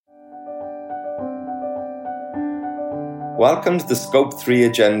Welcome to the Scope 3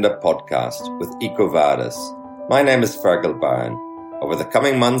 Agenda podcast with EcoVadis. My name is Fergal Byrne. Over the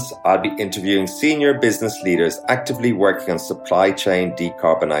coming months, I'll be interviewing senior business leaders actively working on supply chain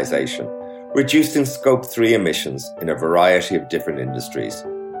decarbonisation, reducing Scope 3 emissions in a variety of different industries.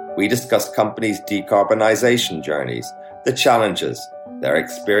 We discuss companies' decarbonisation journeys, the challenges, their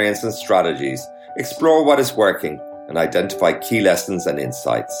experience and strategies, explore what is working, and identify key lessons and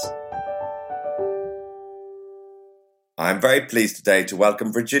insights. I'm very pleased today to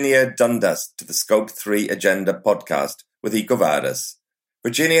welcome Virginia Dundas to the Scope 3 Agenda podcast with EcoVadis.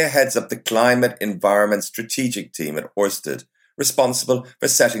 Virginia heads up the Climate Environment Strategic Team at Ørsted, responsible for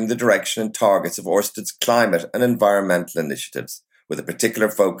setting the direction and targets of Ørsted's climate and environmental initiatives, with a particular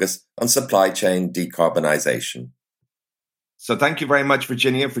focus on supply chain decarbonisation. So thank you very much,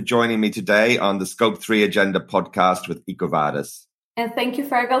 Virginia, for joining me today on the Scope 3 Agenda podcast with EcoVadis. And thank you,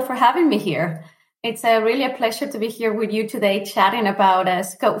 Fergal, for having me here. It's really a pleasure to be here with you today chatting about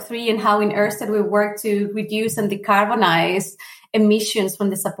Scope 3 and how in Ørsted we work to reduce and decarbonize emissions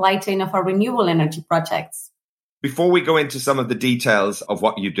from the supply chain of our renewable energy projects. Before we go into some of the details of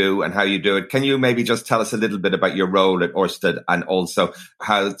what you do and how you do it, can you maybe just tell us a little bit about your role at Ørsted and also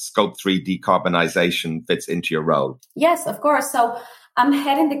how Scope 3 decarbonisation fits into your role? Yes, of course. So I'm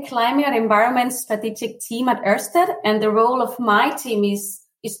heading the Climate and Environment Strategic Team at Ørsted, and the role of my team is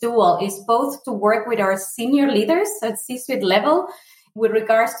dual, is both to work with our senior leaders at C-suite level with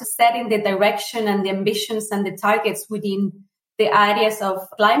regards to setting the direction and the ambitions and the targets within the areas of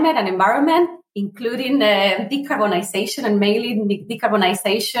climate and environment, including decarbonization and mainly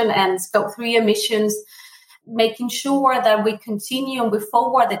decarbonization and Scope 3 emissions, making sure that we continue and we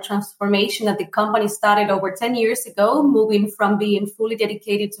forward the transformation that the company started over 10 years ago, moving from being fully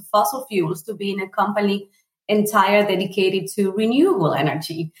dedicated to fossil fuels to being a company entire dedicated to renewable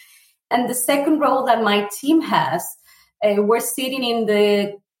energy. And the second role that my team has, we're sitting in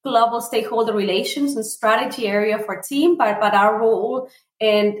the global stakeholder relations and strategy area of our team, but our role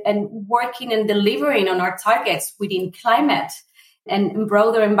and working and delivering on our targets within climate and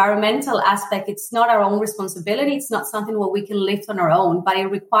broader environmental aspect, it's not our own responsibility. It's not something what we can lift on our own, but it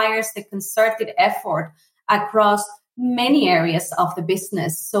requires the concerted effort across many areas of the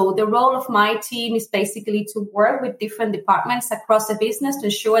business. So the role of my team is basically to work with different departments across the business to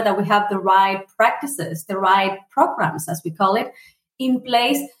ensure that we have the right practices, the right programs, as we call it, in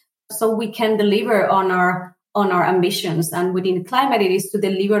place so we can deliver on our ambitions. And within climate, it is to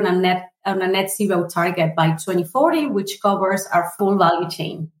deliver on a net zero target by 2040, which covers our full value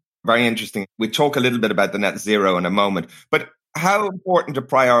chain. Very interesting. We talk a little bit about the net zero in a moment, but how important a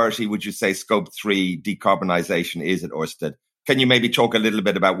priority would you say Scope 3 decarbonisation is at Ørsted? Can you maybe talk a little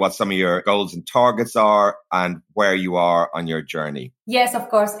bit about what some of your goals and targets are and where you are on your journey? Yes, of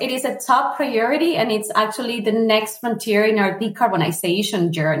course. It is a top priority, and it's actually the next frontier in our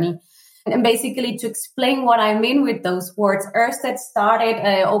decarbonisation journey. And basically, to explain what I mean with those words, Ørsted started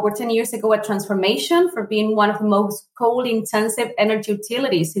over 10 years ago a transformation from being one of the most coal-intensive energy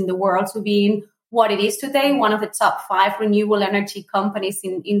utilities in the world to being what it is today, one of the top 5 renewable energy companies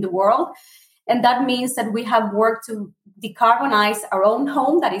in the world. And that means that we have worked to decarbonize our own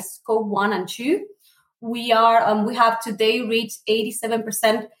home, that is Scope 1 and 2. We have today reached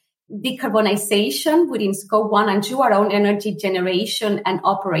 87% decarbonization within Scope 1 and 2, our own energy generation and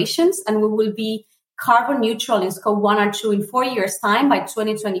operations. And we will be carbon neutral in Scope 1 and 2 in 4 years' time by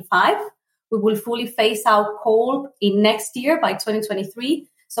 2025. We will fully phase out coal in next year by 2023.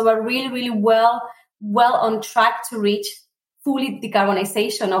 So we're really, really well on track to reach fully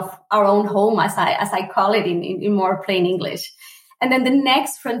decarbonization of our own home, as I call it in more plain English. And then the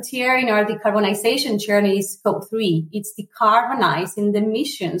next frontier in our decarbonization journey is Scope 3. It's decarbonizing the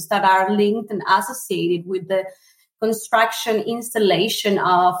emissions that are linked and associated with the construction, installation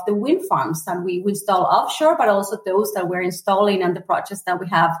of the wind farms that we install offshore, but also those that we're installing and the projects that we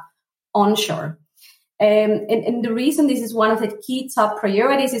have onshore. And the reason this is one of the key top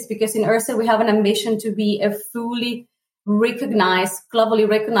priorities is because in Ørsted we have an ambition to be a fully globally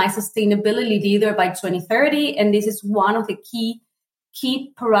recognized sustainability leader by 2030. And this is one of the key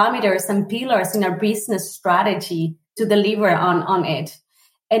parameters and pillars in our business strategy to deliver on it.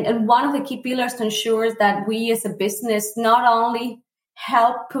 And one of the key pillars to ensure that we as a business not only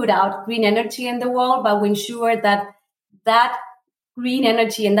help put out green energy in the world, but we ensure that green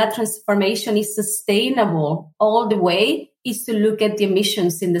energy and that transformation is sustainable all the way, is to look at the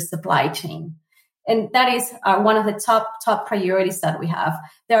emissions in the supply chain. And that is one of the top priorities that we have.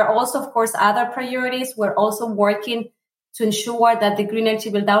 There are also, of course, other priorities. We're also working to ensure that the green energy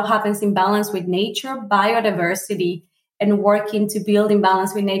build-out happens in balance with nature, biodiversity, and working to build in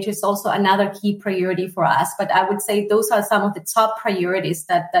balance with nature is also another key priority for us. But I would say those are some of the top priorities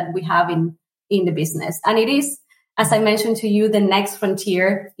that we have in the business. And it is, as I mentioned to you, the next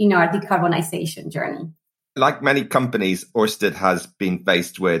frontier in our decarbonization journey. Like many companies, Ørsted has been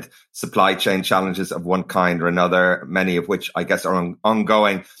faced with supply chain challenges of one kind or another, many of which I guess are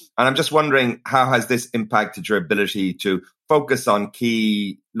ongoing. And I'm just wondering, how has this impacted your ability to focus on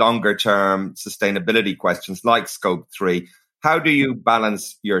key longer-term sustainability questions like Scope 3? How do you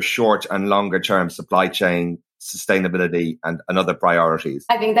balance your short and longer-term supply chain sustainability and other priorities?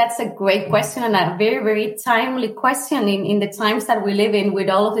 I think that's a great question and a very, very timely question in the times that we live in, with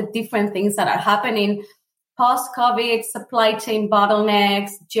all of the different things that are happening post-COVID, supply chain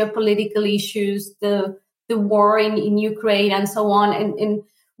bottlenecks, geopolitical issues, the war in Ukraine, and so on. And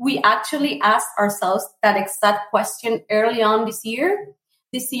we actually asked ourselves that exact question early on this year.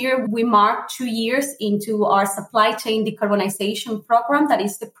 This year, we marked 2 years into our supply chain decarbonization program. That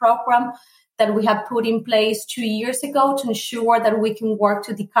is the program that we have put in place 2 years ago to ensure that we can work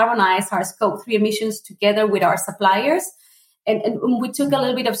to decarbonize our Scope 3 emissions together with our suppliers. And we took a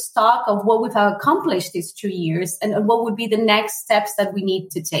little bit of stock of what we've accomplished these 2 years and what would be the next steps that we need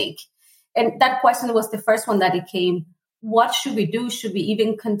to take. And that question was the first one that it came. What should we do? Should we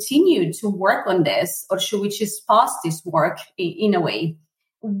even continue to work on this, or should we just pause this work in a way?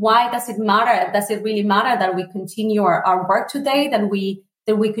 Why does it matter? Does it really matter that we continue our work today, that we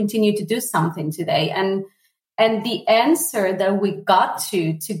continue to do something today? And the answer that we got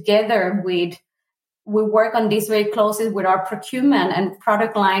to together with, we work on this very closely with our procurement and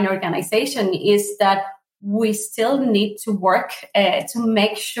product line organization, is that we still need to work to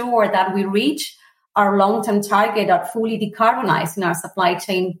make sure that we reach our long-term target of fully decarbonizing our supply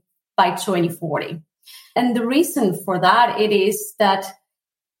chain by 2040. And the reason for that, it is that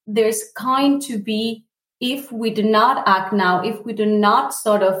there's going to be, if we do not act now, if we do not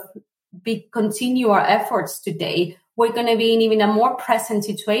sort of continue our efforts today, we're going to be in even a more present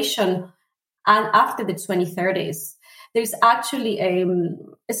situation and after the 2030s. There's actually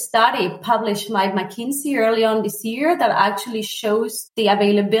a study published by McKinsey early on this year that actually shows the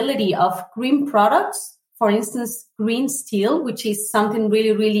availability of green products, for instance, green steel, which is something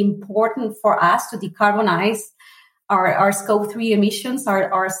really, really important for us to decarbonize our Scope 3 emissions,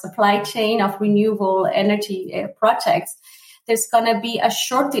 our supply chain of renewable energy projects. There's going to be a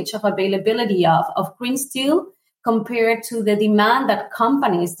shortage of availability of green steel compared to the demand that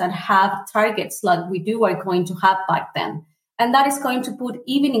companies that have targets like we do are going to have back then. And that is going to put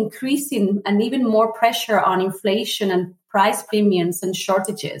even increasing and even more pressure on inflation and price premiums and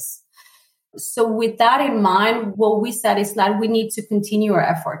shortages. So with that in mind, what we said is that we need to continue our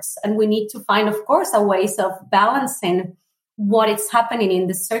efforts, and we need to find, of course, a ways of balancing what is happening in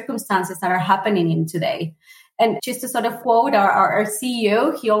the circumstances that are happening in today. And just to sort of quote our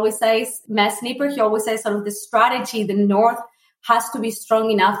CEO, he always says, Matt Snipper, he always says sort of the strategy, the North has to be strong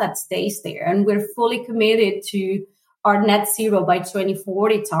enough that stays there. And we're fully committed to our net zero by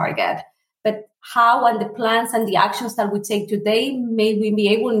 2040 target. But how and the plans and the actions that we take today, may we be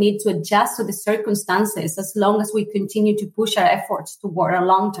able to need to adjust to the circumstances as long as we continue to push our efforts toward our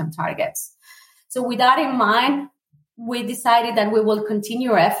long-term targets. So with that in mind, we decided that we will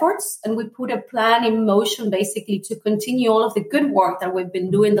continue our efforts, and we put a plan in motion basically to continue all of the good work that we've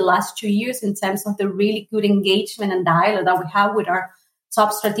been doing the last 2 years in terms of the really good engagement and dialogue that we have with our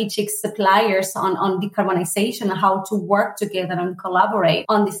top strategic suppliers on decarbonization and how to work together and collaborate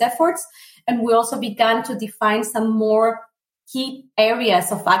on these efforts. And we also began to define some more key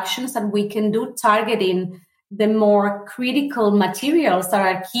areas of actions that we can do, targeting the more critical materials that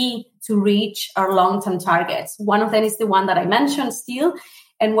are key to reach our long-term targets. One of them is the one that I mentioned, steel.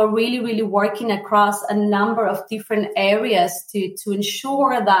 And we're really, really working across a number of different areas to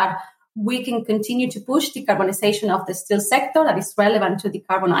ensure that we can continue to push decarbonization of the steel sector that is relevant to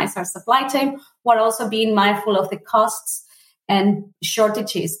decarbonize our supply chain, while also being mindful of the costs and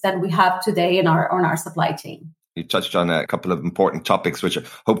shortages that we have today on our supply chain. You touched on a couple of important topics, which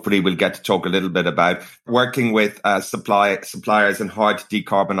hopefully we'll get to talk a little bit about. Working with suppliers in hard to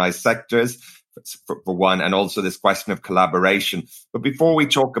decarbonize sectors, for one, and also this question of collaboration. But before we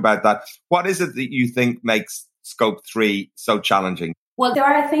talk about that, what is it that you think makes Scope 3 so challenging? Well, there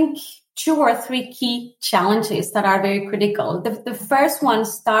are, I think, 2 or 3 key challenges that are very critical. The first one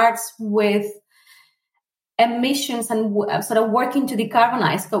starts with emissions and sort of working to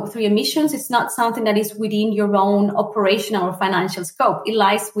decarbonize Scope 3 emissions. It's not something that is within your own operational or financial scope. It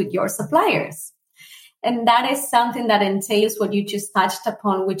lies with your suppliers. And that is something that entails what you just touched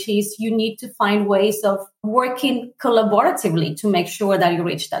upon, which is you need to find ways of working collaboratively to make sure that you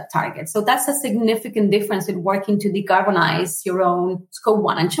reach that target. So that's a significant difference in working to decarbonize your own scope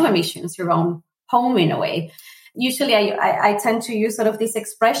 1 and 2 emissions, your own home in a way. Usually I tend to use sort of this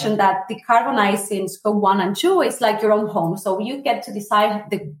expression that decarbonizing scope 1 and 2 is like your own home. So you get to decide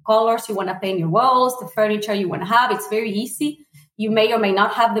the colors you want to paint your walls, the furniture you want to have. It's very easy. You may or may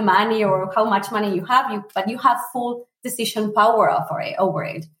not have the money or how much money you have, but you have full decision power over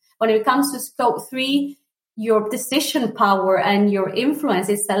it. When it comes to scope 3, your decision power and your influence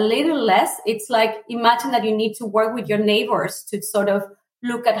is a little less. It's like, imagine that you need to work with your neighbors to sort of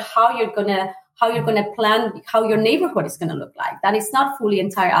look at how you're going to plan how your neighborhood is going to look like. That is not fully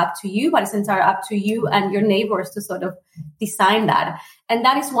entire up to you, but it's entire up to you and your neighbors to sort of design that. And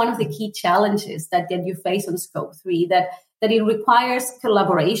that is one of the key challenges that you face on scope 3, that it requires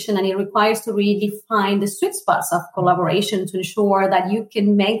collaboration, and it requires to really find the sweet spots of collaboration to ensure that you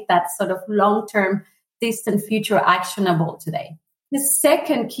can make that sort of long-term, distant future actionable today. The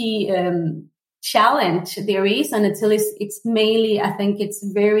second key challenge there is, and it's mainly, I think it's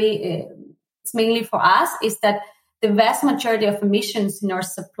mainly for us, is that the vast majority of emissions in our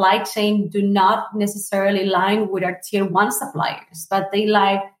supply chain do not necessarily line with our tier 1 suppliers, but they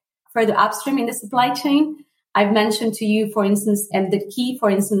lie further upstream in the supply chain. I've mentioned to you, for instance, and the key, for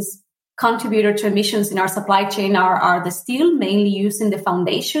instance, contributor to emissions in our supply chain are the steel, mainly used in the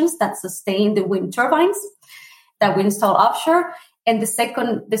foundations that sustain the wind turbines that we install offshore. And the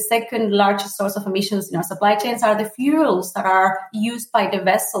second largest source of emissions in our supply chains are the fuels that are used by the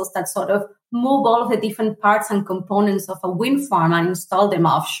vessels that sort of move all of the different parts and components of a wind farm and install them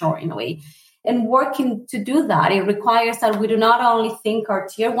offshore in a way. And working to do that, it requires that we do not only think our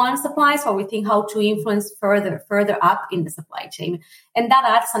tier 1 supplies, but we think how to influence further up in the supply chain. And that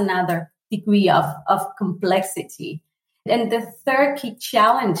adds another degree of complexity. And the third key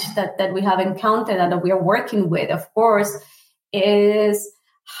challenge that we have encountered and that we are working with, of course, is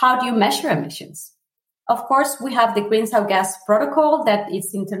how do you measure emissions? Of course, we have the greenhouse gas protocol that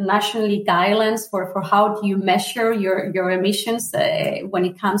is internationally guidelines for how do you measure your emissions when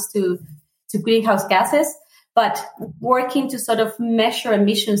it comes to greenhouse gases. But working to sort of measure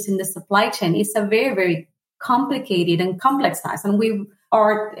emissions in the supply chain is a very, very complicated and complex task. And we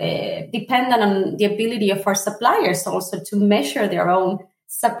are dependent on the ability of our suppliers also to measure their own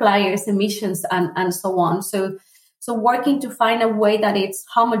suppliers' emissions and so on. So working to find a way that it's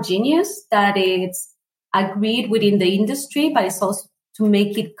homogeneous, that it's agreed within the industry, but it's also to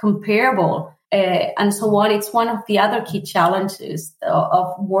make it comparable and so on. It's one of the other key challenges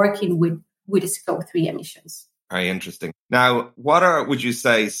of working with scope 3 emissions. Very interesting. Now, would you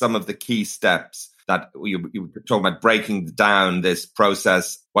say, some of the key steps that you were talking about, breaking down this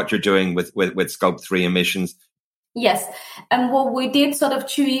process, what you're doing with scope 3 emissions? Yes. And what we did sort of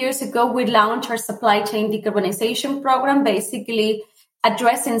 2 years ago, we launched our supply chain decarbonization program, basically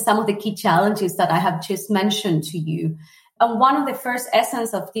addressing some of the key challenges that I have just mentioned to you. And one of the first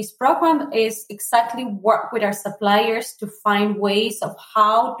essence of this program is exactly work with our suppliers to find ways of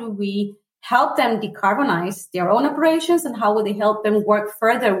how do we help them decarbonize their own operations and how will they help them work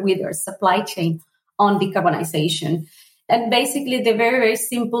further with their supply chain on decarbonization. And basically the very, very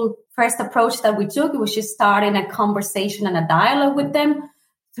simple first approach that we took was just starting a conversation and a dialogue with them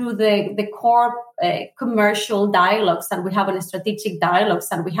through the core commercial dialogues that we have and strategic dialogues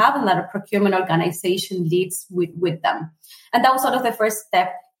that we have and that a procurement organization leads with them. And that was sort of the first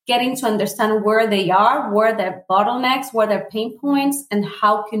step, getting to understand where they are, where their bottlenecks, where their pain points, and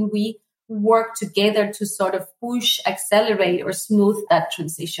how can we work together to sort of push, accelerate, or smooth that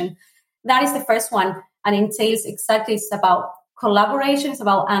transition. That is the first one, and entails exactly, it's about collaboration, it's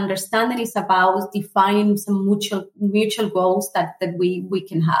about understanding, it's about defining some mutual goals that we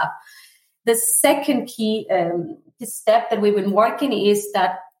can have. The second key step that we've been working is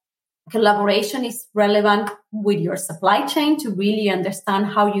that collaboration is relevant with your supply chain to really understand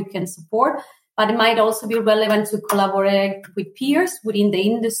how you can support, but it might also be relevant to collaborate with peers within the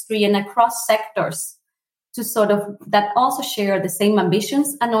industry and across sectors to sort of that also share the same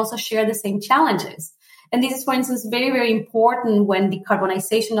ambitions and also share the same challenges. And this is, for instance, very, very important when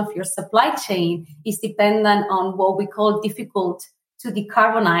decarbonization of your supply chain is dependent on what we call difficult to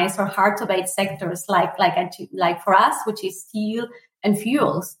decarbonize or hard to abate sectors like for us, which is steel and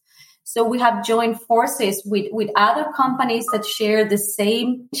fuels. So we have joined forces with other companies that share the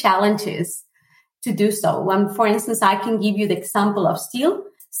same challenges to do so. For instance, I can give you the example of steel.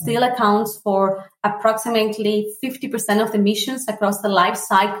 Steel accounts for approximately 50% of the emissions across the life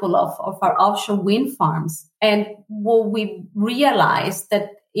cycle of our offshore wind farms. And what we realized that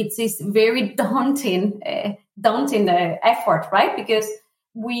it's this very daunting effort, right? Because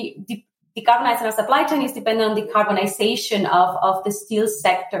decarbonizing our supply chain is dependent on decarbonization of the steel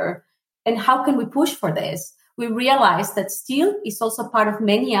sector. And how can we push for this? We realize that steel is also part of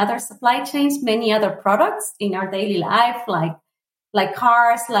many other supply chains, many other products in our daily life, like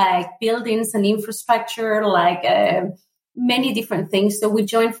cars, like buildings and infrastructure, like many different things. So we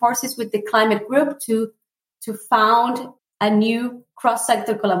joined forces with the climate group to found a new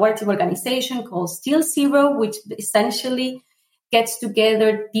cross-sector collaborative organization called Steel Zero, which essentially gets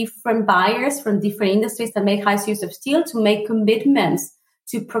together different buyers from different industries that make high use of steel to make commitments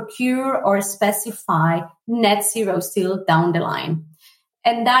to procure or specify net zero steel down the line.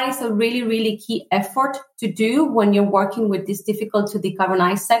 And that is a really, really key effort to do when you're working with these difficult to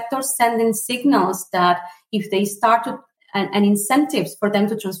decarbonize sectors, sending signals that if they start to, and incentives for them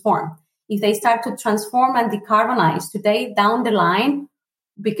to transform. If they start to transform and decarbonize today down the line,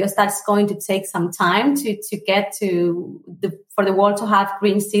 because that's going to take some time to get for the world to have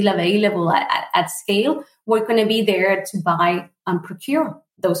green steel available at scale, we're going to be there to buy and procure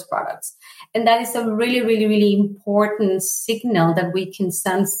those products. And that is a really, really, really important signal that we can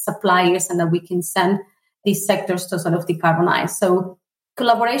send suppliers and that we can send these sectors to sort of decarbonize. So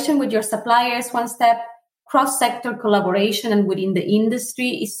collaboration with your suppliers, one step. Cross-sector collaboration and within the industry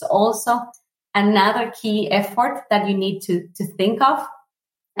is also another key effort that you need to think of.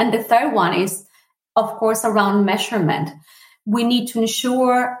 And the third one is, of course, around measurement. We need to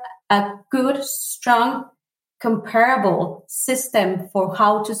ensure a good, strong, comparable system for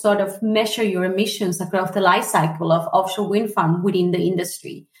how to sort of measure your emissions across the life cycle of offshore wind farm within the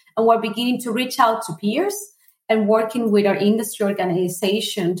industry. And we're beginning to reach out to peers and working with our industry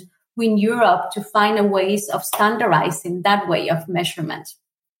organization in Europe to find a ways of standardizing that way of measurement.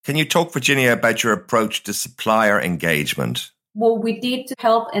 Can you talk, Virginia, about your approach to supplier engagement? What we did to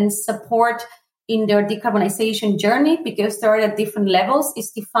help and support in their decarbonization journey, because they're at different levels,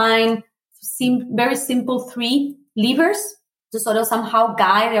 is define very simple 3 levers to sort of somehow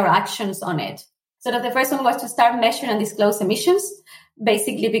guide their actions on it. So that the first one was to start measuring and disclose emissions,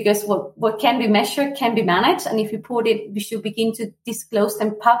 basically because what can be measured can be managed. And if you should begin to disclose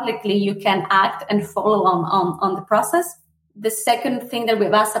them publicly, you can act and follow on the process. The second thing that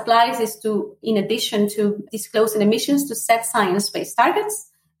we've asked suppliers is to, in addition to disclosing emissions, to set science-based targets.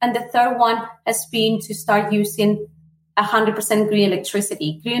 And the third one has been to start using 100% green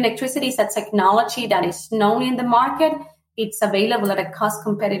electricity. Green electricity is a technology that is known in the market. It's available at a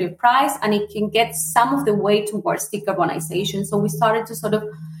cost-competitive price, and it can get some of the way towards decarbonization. So we started to sort of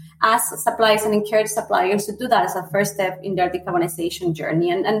ask suppliers and encourage suppliers to do that as a first step in their decarbonization journey.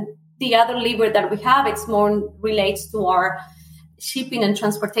 And the other lever that we have, it's more relates to our shipping and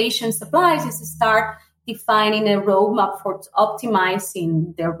transportation supplies, is to start defining a roadmap for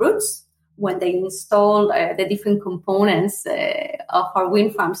optimizing their routes when they install the different components of our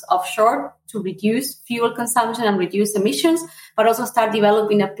wind farms offshore to reduce fuel consumption and reduce emissions, but also start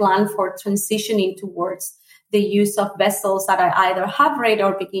developing a plan for transitioning towards the use of vessels that are either hybrid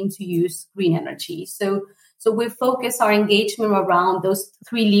or begin to use green energy. So we focus our engagement around those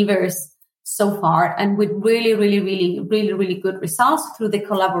 3 levers so far, and with really, really, really, really, really good results through the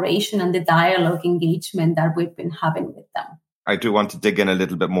collaboration and the dialogue engagement that we've been having with them. I do want to dig in a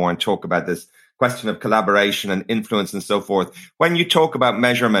little bit more and talk about this question of collaboration and influence and so forth. When you talk about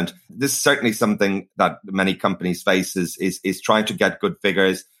measurement, this is certainly something that many companies face is trying to get good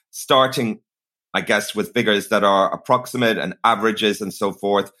figures, starting, I guess, with figures that are approximate and averages and so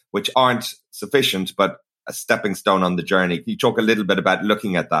forth, which aren't sufficient, but a stepping stone on the journey. Can you talk a little bit about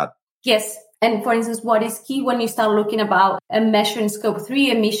looking at that? Yes. And for instance, what is key when you start looking about measuring scope 3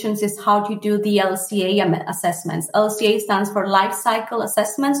 emissions is how to do the LCA assessments. LCA stands for life cycle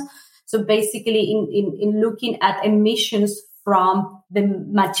assessments. So basically in looking at emissions from the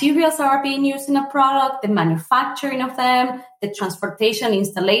materials that are being used in a product, the manufacturing of them, the transportation,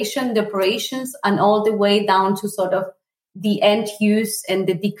 installation, the operations, and all the way down to sort of the end use and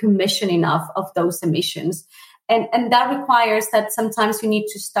the decommissioning of those emissions. And that requires that sometimes you need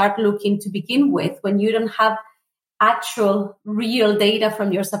to start looking to begin with. When you don't have actual real data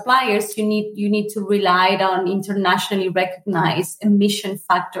from your suppliers, you need to rely on internationally recognized emission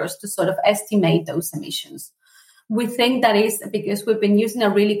factors to sort of estimate those emissions. We think that is because we've been using a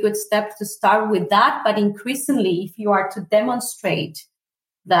really good step to start with that. But increasingly, if you are to demonstrate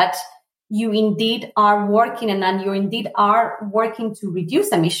that you indeed are working and you indeed are working to reduce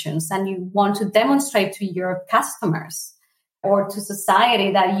emissions, and you want to demonstrate to your customers or to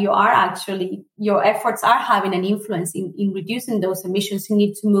society that your efforts are having an influence in reducing those emissions, you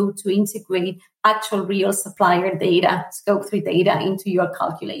need to move to integrate actual real supplier data, scope 3 data into your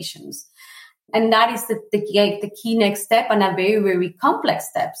calculations. And that is the key next step, and a very, very complex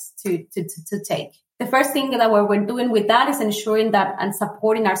steps to take. The first thing that we're doing with that is ensuring that and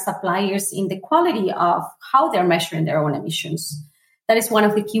supporting our suppliers in the quality of how they're measuring their own emissions. That is one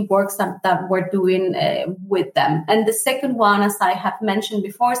of the key works that we're doing with them. And the second one, as I have mentioned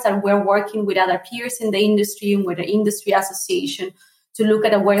before, is that we're working with other peers in the industry and with the industry association to look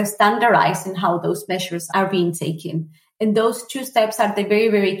at a way of standardizing how those measures are being taken. And those two steps are the very,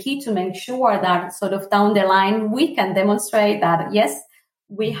 very key to make sure that sort of down the line, we can demonstrate that, yes,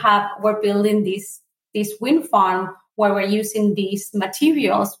 we're building this wind farm where we're using these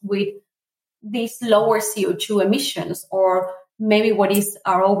materials with these lower CO2 emissions, or maybe what is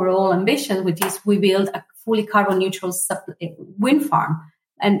our overall ambition, which is we build a fully carbon neutral wind farm.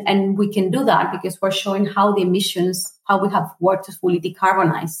 And we can do that because we're showing how we have worked to fully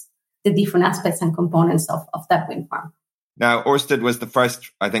decarbonize the different aspects and components of that wind farm. Now, Ørsted was the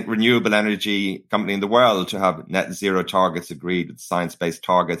first, I think, renewable energy company in the world to have net zero targets agreed with the Science Based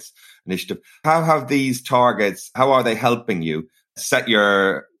Targets Initiative. How have these targets, how are they helping you set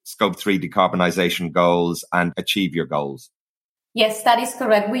your Scope 3 decarbonisation goals and achieve your goals? Yes, that is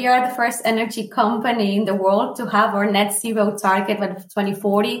correct. We are the first energy company in the world to have our net zero target by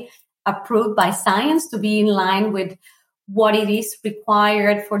 2040 approved by science to be in line with what it is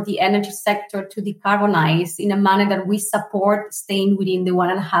required for the energy sector to decarbonize in a manner that we support staying within the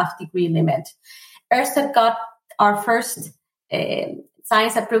 1.5 degree limit. Ørsted got our first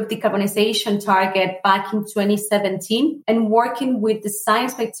science-approved decarbonization target back in 2017, and working with the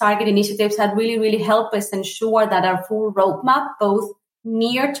science-based target initiatives had really, really helped us ensure that our full roadmap, both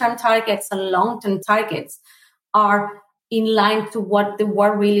near-term targets and long-term targets, are in line to what the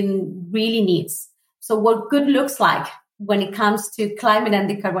world really, really needs. So what good looks like when it comes to climate and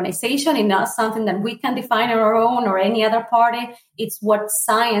decarbonization is not something that we can define on our own or any other party. It's what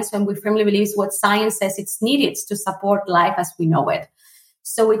science, and we firmly believe is what science says it's needed to support life as we know it.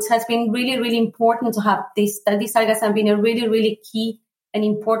 So it has been really, really important to have these targets have been a really, really key and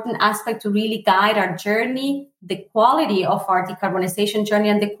important aspect to really guide our journey, the quality of our decarbonization journey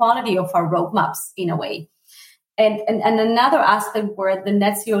and the quality of our roadmaps in a way. And another aspect where the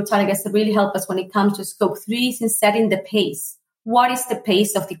net zero targets really help us when it comes to Scope 3 is in setting the pace. What is the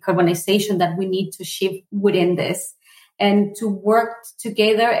pace of decarbonization that we need to shift within this? And to work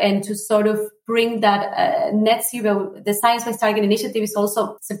together and to sort of bring that net zero, the Science-Based Target Initiative is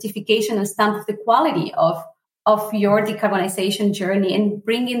also certification and stamp of the quality of your decarbonization journey, and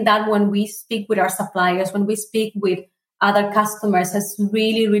bringing that when we speak with our suppliers, when we speak with other customers, has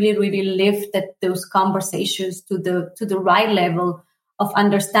really, really, really lifted those conversations to the right level of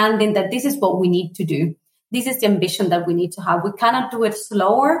understanding that this is what we need to do. This is the ambition that we need to have. We cannot do it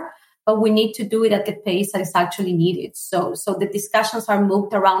slower, but we need to do it at the pace that is actually needed. So the discussions are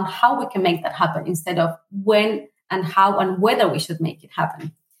moved around how we can make that happen instead of when and how and whether we should make it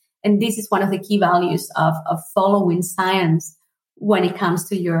happen. And this is one of the key values of following science when it comes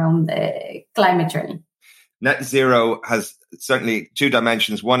to your own climate journey. Net zero has certainly two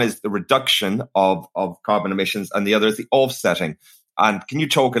dimensions. One is the reduction of carbon emissions, and the other is the offsetting. And can you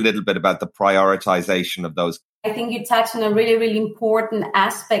talk a little bit about the prioritization of those? I think you touched on a really, really important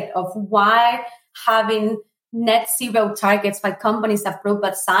aspect of why having net zero targets by companies approved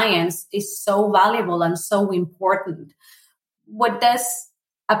by science is so valuable and so important. What this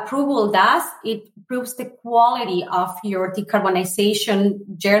approval does, it improves the quality of your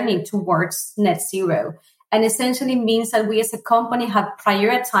decarbonization journey towards net zero. And essentially means that we as a company have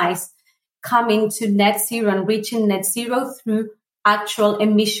prioritized coming to net zero and reaching net zero through actual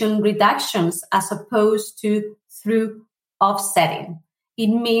emission reductions as opposed to through offsetting. It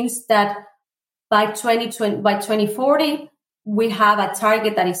means that by 2040, we have a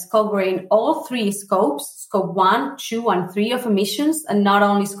target that is covering all three scopes, scope 1, 2, and 3 of emissions, and not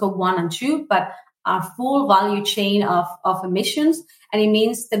only scope 1 and 2, but our full value chain of emissions. And it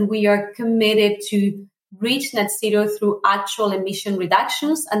means that we are committed to reach net zero through actual emission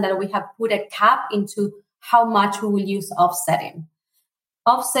reductions, and that we have put a cap into how much we will use offsetting.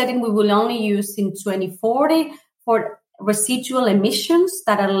 Offsetting we will only use in 2040 for residual emissions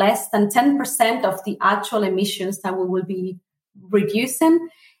that are less than 10% of the actual emissions that we will be reducing.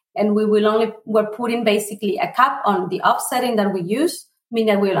 And we're putting basically a cap on the offsetting that we use,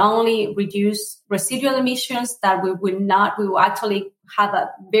 meaning that we'll only reduce residual emissions that we will actually have a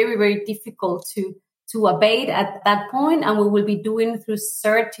very, very difficult to abate at that point, and we will be doing through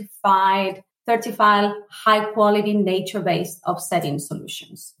certified certified high-quality nature-based offsetting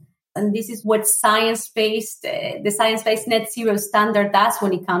solutions. And this is what the science-based net zero standard does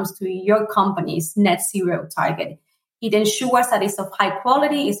when it comes to your company's net zero target. It ensures that it's of high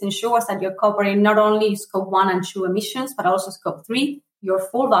quality. It ensures that you're covering not only scope 1 and 2 emissions, but also scope 3, your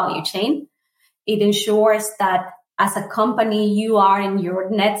full value chain. It ensures that as a company, you are in your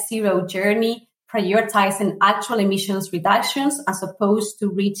net zero journey, prioritizing actual emissions reductions as opposed to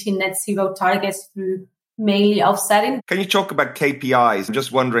reaching net zero targets through mainly offsetting. Can you talk about KPIs? I'm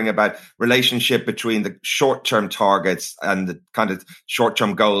just wondering about relationship between the short-term targets and the kind of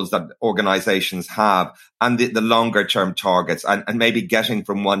short-term goals that organizations have and the longer-term targets and maybe getting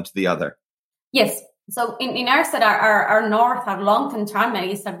from one to the other. Yes. So in Ørsted, our long-term target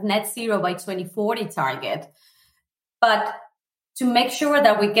is a net zero by 2040 target. But to make sure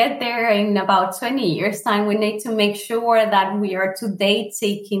that we get there in about 20 years' time, we need to make sure that we are today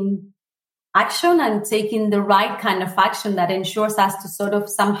taking action and taking the right kind of action that ensures us to sort of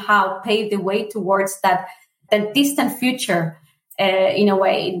somehow pave the way towards that distant future. In a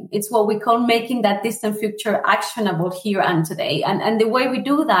way, it's what we call making that distant future actionable here and today. And the way we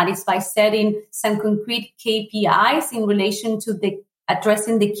do that is by setting some concrete KPIs in relation to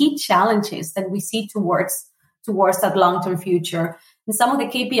addressing the key challenges that we see towards that long-term future. And some of the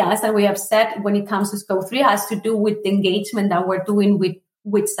KPIs that we have set when it comes to scope 3 has to do with the engagement that we're doing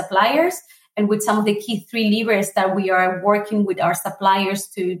with suppliers and with some of the key 3 levers that we are working with our suppliers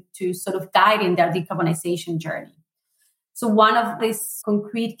to sort of guide in their decarbonization journey. So one of these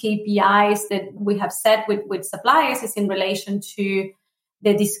concrete KPIs that we have set with suppliers is in relation to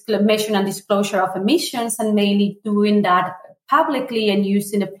the measurement and disclosure of emissions, and mainly doing that publicly and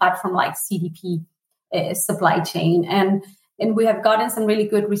using a platform like CDP supply chain. And we have gotten some really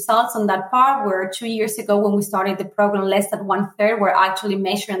good results on that part, where 2 years ago when we started the program, less than 1/3 were actually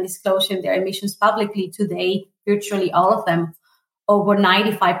measuring and disclosing their emissions publicly. Today, virtually all of them, over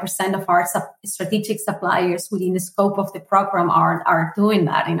 95% of our strategic suppliers within the scope of the program are doing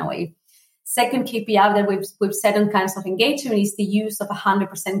that in a way. Second KPI that we've set on kinds of engagement is the use of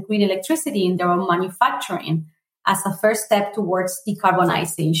 100% green electricity in their own manufacturing as a first step towards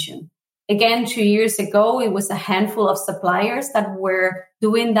decarbonization. Again, 2 years ago, it was a handful of suppliers that were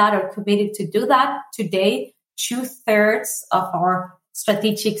doing that or committed to do that. Today, 2/3 of our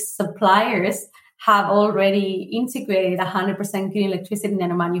strategic suppliers have already integrated 100% green electricity in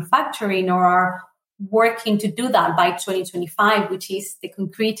their manufacturing or are working to do that by 2025, which is the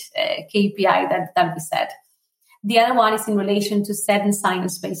concrete KPI that we set. The other one is in relation to setting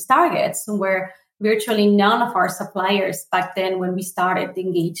science-based targets, where virtually none of our suppliers back then when we started the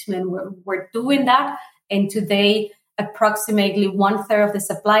engagement were doing that. And today, approximately 1/3 of the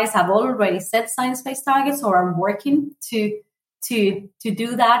suppliers have already set science-based targets or are working to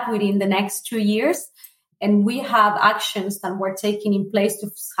do that within the next 2 years. And we have actions that we're taking in place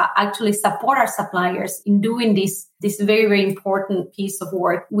to actually support our suppliers in doing this very, very important piece of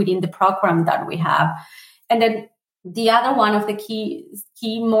work within the program that we have. And then the other one of the key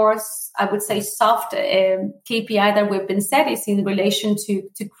more, I would say, soft KPI that we've been set is in relation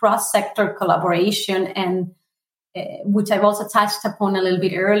to cross-sector collaboration, and which I've also touched upon a little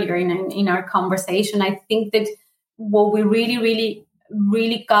bit earlier in our conversation. I think that what we really, really,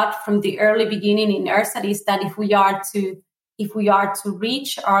 really got from the early beginning in Ørsted is that if we are to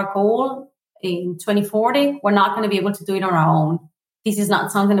reach our goal in 2040, we're not going to be able to do it on our own. This is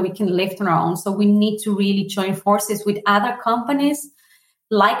not something that we can lift on our own. So we need to really join forces with other companies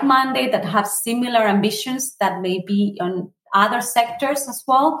like-minded that have similar ambitions that may be on other sectors as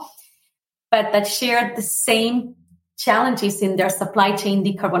well, but that share the same challenges in their supply chain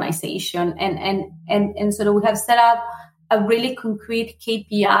decarbonization. And so we have set up a really concrete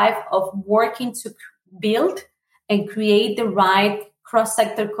KPI of working to build and create the right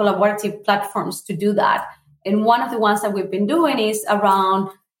cross-sector collaborative platforms to do that. And one of the ones that we've been doing is around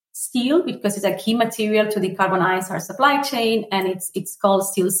steel, because it's a key material to decarbonize our supply chain, and it's called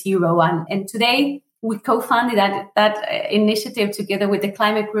Steel Zero. And today we co-founded that initiative together with the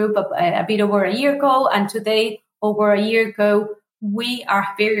climate group a bit over a year ago. And today, over a year ago, we are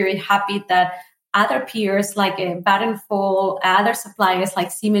very, very happy that other peers like Vattenfall, other suppliers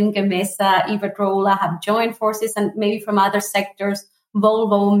like Siemens Gamesa, Iberdrola have joined forces, and maybe from other sectors,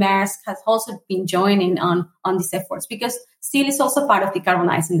 Volvo, Maersk has also been joining on these efforts, because steel is also part of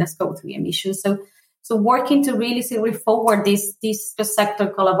decarbonizing the scope 3 emissions. So working to really forward these sector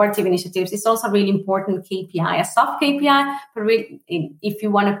collaborative initiatives is also a really important KPI, a soft KPI, but really, if you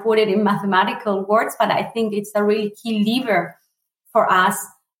want to put it in mathematical words, but I think it's a really key lever for us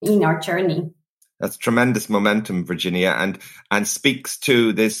in our journey. That's tremendous momentum, Virginia, and speaks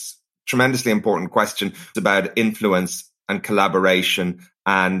to this tremendously important question about influence and collaboration.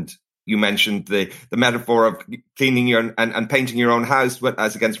 And you mentioned the metaphor of cleaning your and painting your own house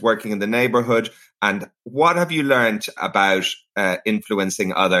as against working in the neighborhood. And what have you learned about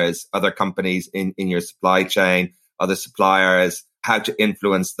influencing others, other companies in your supply chain, other suppliers, how to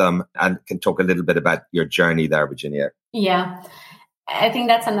influence them? And can talk a little bit about your journey there, Virginia. Yeah. I think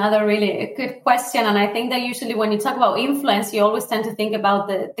that's another really good question. And I think that usually when you talk about influence, you always tend to think about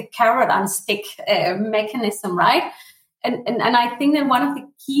the carrot and stick mechanism, right? And I think that one of the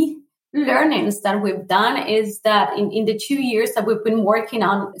key learnings that we've done is that in the 2 years that we've been working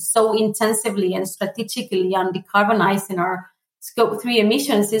on so intensively and strategically on decarbonizing our Scope 3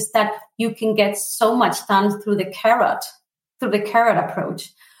 emissions is that you can get so much done through the carrot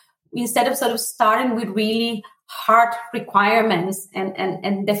approach. Instead of sort of starting with really hard requirements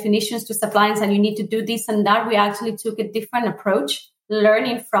and definitions to suppliers, and you need to do this and that, we actually took a different approach,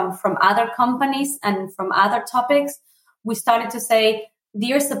 learning from other companies and from other topics. We started to say,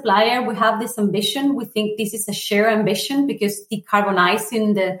 dear supplier, we have this ambition. We think this is a shared ambition because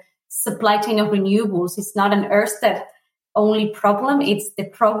decarbonizing the supply chain of renewables is not an Ørsted only problem. It's the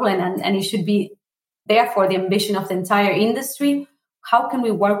problem and it should be therefore the ambition of the entire industry. How can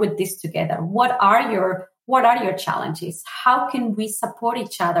we work with this together? What are your challenges? How can we support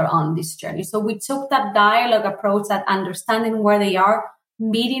each other on this journey? So we took that dialogue approach, that understanding where they are,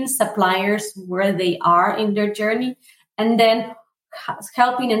 meeting suppliers where they are in their journey, and then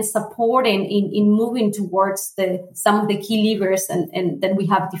helping and supporting in moving towards some of the key levers and that we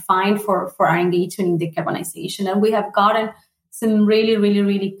have defined for our engagement in decarbonization. And we have gotten some really, really,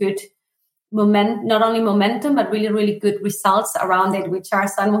 really good not only momentum, but really, really good results around it, which are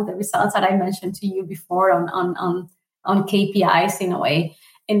some of the results that I mentioned to you before on KPIs in a way.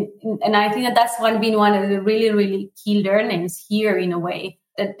 And I think that that's been one of the really, really key learnings here in a way,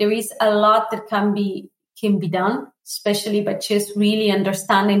 that there is a lot that can be done, especially by just really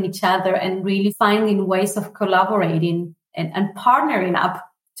understanding each other and really finding ways of collaborating and partnering up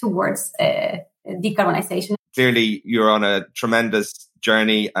towards decarbonization. Clearly, you're on a tremendous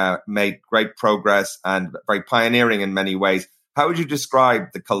journey, made great progress and very pioneering in many ways. How would you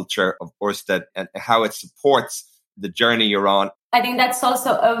describe the culture of Ørsted and how it supports the journey you're on? I think that's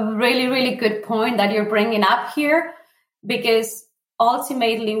also a really, really good point that you're bringing up here, because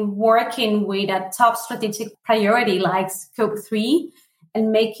ultimately working with a top strategic priority like Scope 3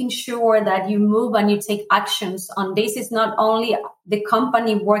 and making sure that you move and you take actions on this is not only the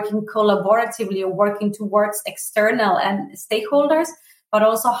company working collaboratively or working towards external and stakeholders, but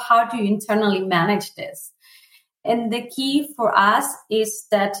also how do you internally manage this? And the key for us is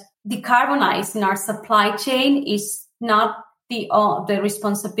that decarbonizing our supply chain is not the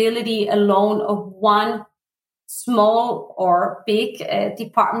responsibility alone of one small or big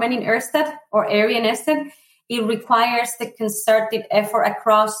department in Ørsted or area in Ørsted. It requires the concerted effort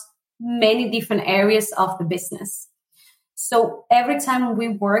across many different areas of the business. So every time we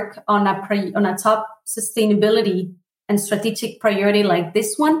work on a top sustainability and strategic priority like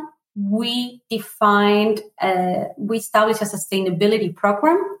this one, we established a sustainability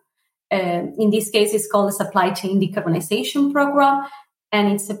program. In this case, it's called the Supply Chain Decarbonization Program.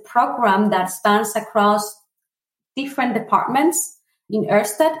 And it's a program that spans across different departments in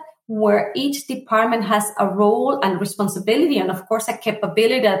Ørsted, where each department has a role and responsibility and, of course, a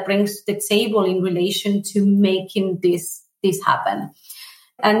capability that brings to the table in relation to making this happen.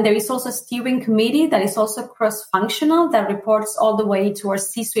 And there is also a steering committee that is also cross-functional that reports all the way to our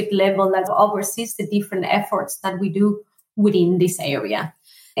C-suite level that oversees the different efforts that we do within this area.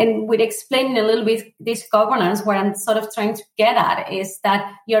 And with explaining a little bit this governance, what I'm sort of trying to get at is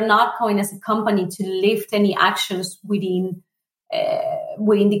that you're not going as a company to lift any actions within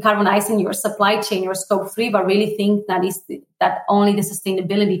decarbonizing your supply chain or Scope 3, but really think that only the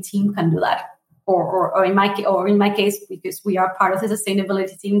sustainability team can do that. Or in my case, because we are part of the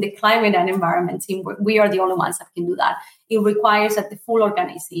sustainability team, the climate and environment team, we are the only ones that can do that. It requires that the full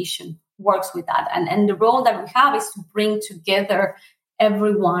organization works with that. And the role that we have is to bring together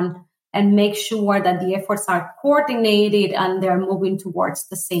everyone and make sure that the efforts are coordinated and they're moving towards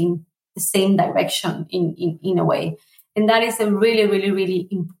the same direction in a way. And that is a really, really, really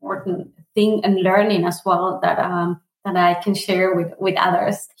important thing and learning as well that I can share with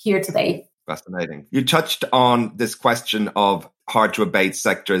others here today. Fascinating. You touched on this question of hard to abate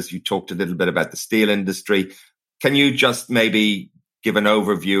sectors. You talked a little bit about the steel industry. Can you just maybe give an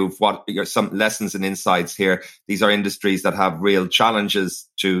overview of what are some lessons and insights here? These are industries that have real challenges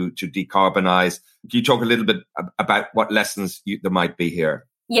to decarbonize. Can you talk a little bit about what lessons there might be here?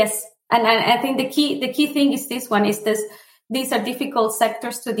 Yes. And I think the key thing is this these are difficult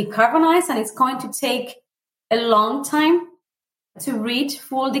sectors to decarbonize, and it's going to take a long time to reach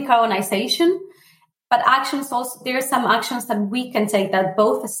full decarbonization. But actions also, there are some actions that we can take that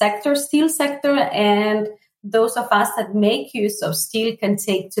both the sector, steel sector, and those of us that make use of steel can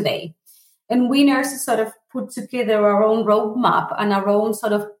take today. And we nurses sort of put together our own roadmap and our own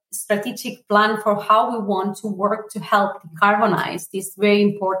sort of strategic plan for how we want to work to help decarbonize this very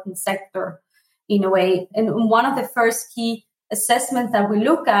important sector in a way. And one of the first key assessments that we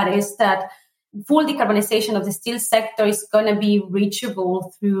look at is that full decarbonization of the steel sector is going to be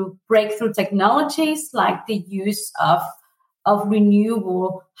reachable through breakthrough technologies like the use of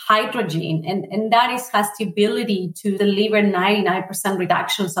renewable hydrogen. And that has the ability to deliver 99%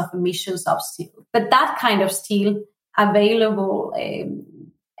 reductions of emissions of steel. But that kind of steel available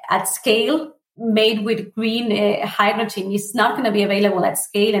at scale, made with green hydrogen, is not going to be available at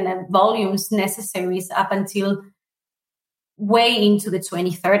scale and at volumes necessary up until way into the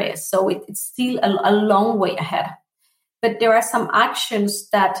 2030s. So it's still a long way ahead. But there are some actions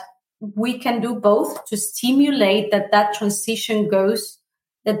that we can do both to stimulate that transition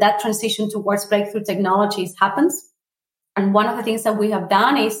towards breakthrough technologies happens. And one of the things that we have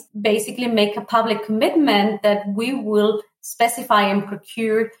done is basically make a public commitment that we will specify and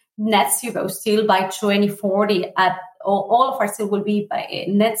procure net zero steel by 2040 all of our steel will be by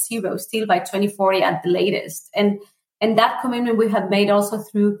net zero steel by 2040 at the latest. And that commitment we have made also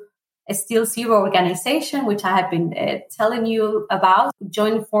through a Steel Zero organization, which I have been telling you about,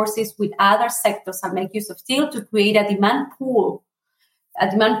 join forces with other sectors that make use of steel to create a demand pool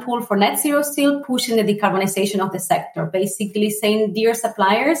for net zero steel, pushing the decarbonization of the sector, basically saying, dear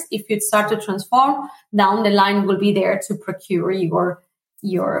suppliers, if you start to transform, down the line will be there to procure your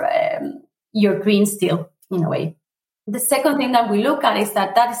green steel in a way. The second thing that we look at is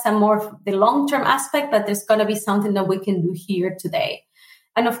that is a more the long-term aspect, but there's going to be something that we can do here today.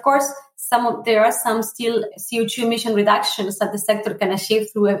 And of course, there are some still CO2 emission reductions that the sector can achieve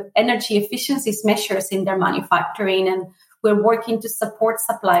through energy efficiency measures in their manufacturing. And we're working to support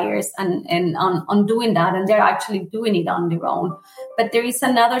suppliers and on doing that. And they're actually doing it on their own. But there is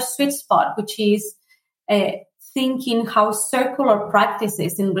another sweet spot, which is thinking how circular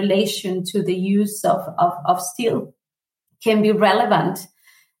practices in relation to the use of steel can be relevant,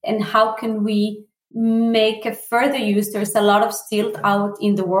 and how can we make a further use. There's a lot of steel out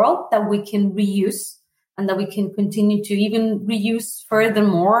in the world that we can reuse and that we can continue to even reuse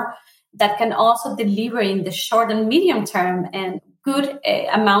furthermore, that can also deliver in the short and medium term and good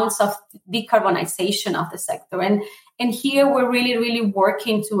amounts of decarbonization of the sector. And here we're really, really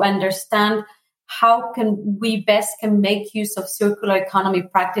working to understand how can we best make use of circular economy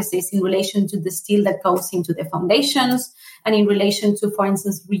practices in relation to the steel that goes into the foundations, and in relation to, for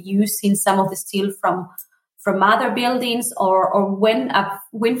instance, reusing some of the steel from other buildings, or when a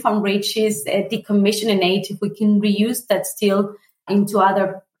wind farm reaches decommissioning age, if we can reuse that steel into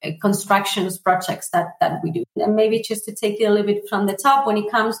other constructions projects that we do. And maybe just to take it a little bit from the top, when it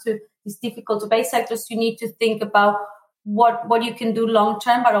comes to these difficult to base sectors, you need to think about what you can do long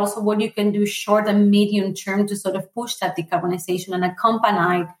term, but also what you can do short and medium term to sort of push that decarbonization and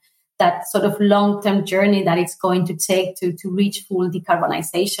accompany that sort of long-term journey that it's going to take to reach full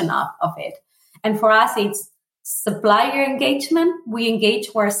decarbonization of it. And for us, it's supplier engagement. We engage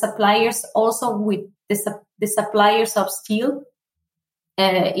our suppliers also with the suppliers of steel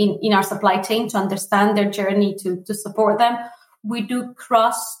in our supply chain to understand their journey, to support them. We do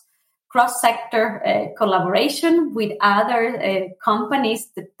cross-sector collaboration with other companies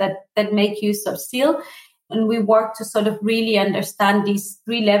that make use of steel. And we work to sort of really understand these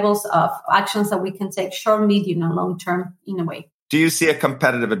three levels of actions that we can take short, medium, and long term in a way. Do you see a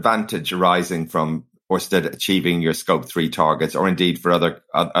competitive advantage arising from Ørsted achieving your Scope 3 targets, or indeed for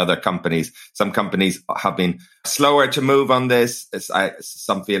other companies? Some companies have been slower to move on this.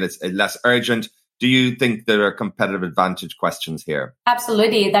 Some feel it's less urgent. Do you think there are competitive advantage questions here?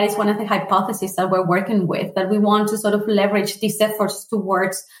 Absolutely. That is one of the hypotheses that we're working with, that we want to sort of leverage these efforts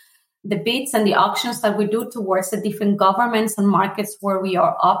towards the bids and the auctions that we do towards the different governments and markets where we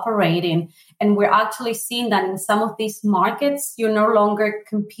are operating. And we're actually seeing that in some of these markets, you're no longer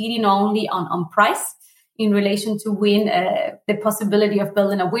competing only on price in relation to win the possibility of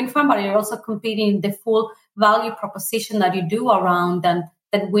building a wind farm, but you're also competing in the full value proposition that you do around that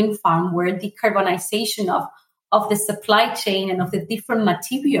wind farm, where decarbonization of the supply chain and of the different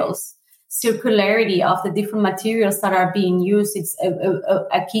materials, circularity of the different materials that are being used, it's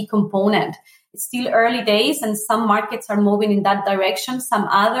a key component. It's still early days, and some markets are moving in that direction. Some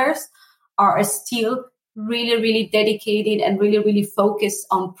others are still really dedicated and really focused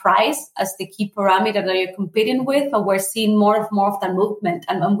on price as the key parameter that you're competing with, but we're seeing more of that movement.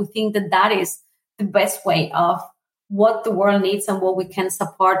 And we think that is the best way of what the world needs and what we can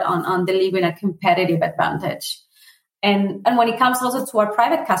support on delivering a competitive advantage. And when it comes also to our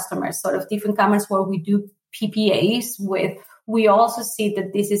private customers, sort of different customers where we do PPAs with, we also see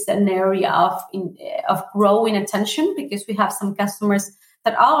that this is an area of growing attention, because we have some customers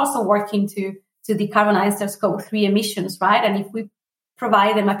that are also working to decarbonize their scope 3 emissions, right? And if we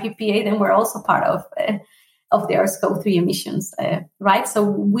provide them a PPA, then we're also part of their scope 3 emissions, right? So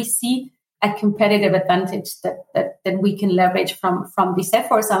we see a competitive advantage that we can leverage from these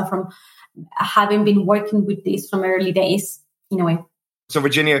efforts and from having been working with this from early days in a way. So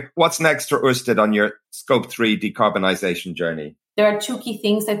Virginia, what's next for Ørsted on your scope 3 decarbonization journey? There are two key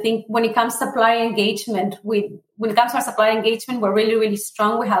things. I think when it comes to supplier engagement, when it comes to our supplier engagement, we're really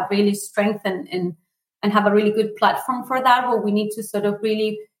strong. We have really strengthened and have a really good platform for that. What we need to sort of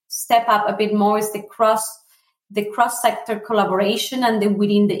really step up a bit more is the cross-sector collaboration and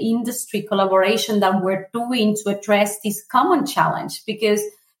within the industry collaboration that we're doing to address this common challenge, because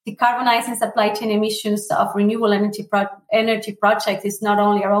decarbonizing supply chain emissions of renewable energy projects is not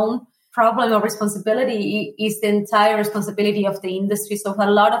only our own problem or responsibility, is the entire responsibility of the industry. So a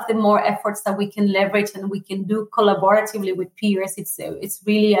lot of the more efforts that we can leverage and we can do collaboratively with peers, it's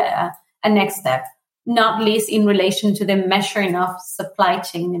really a next step, not least in relation to the measuring of supply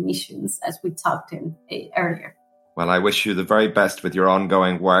chain emissions, as we talked in earlier. Well, I wish you the very best with your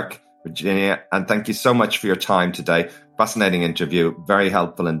ongoing work, Virginia, and thank you so much for your time today. Fascinating interview, very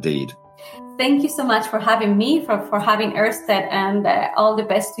helpful indeed. Thank you so much for having me, for having Ørsted, and all the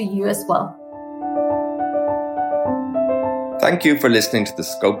best to you as well. Thank you for listening to the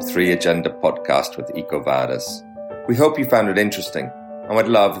Scope 3 Agenda podcast with EcoVadis. We hope you found it interesting and would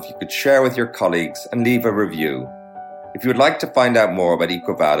love if you could share with your colleagues and leave a review. If you would like to find out more about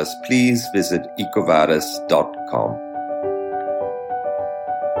EcoVadis, please visit ecovadis.com.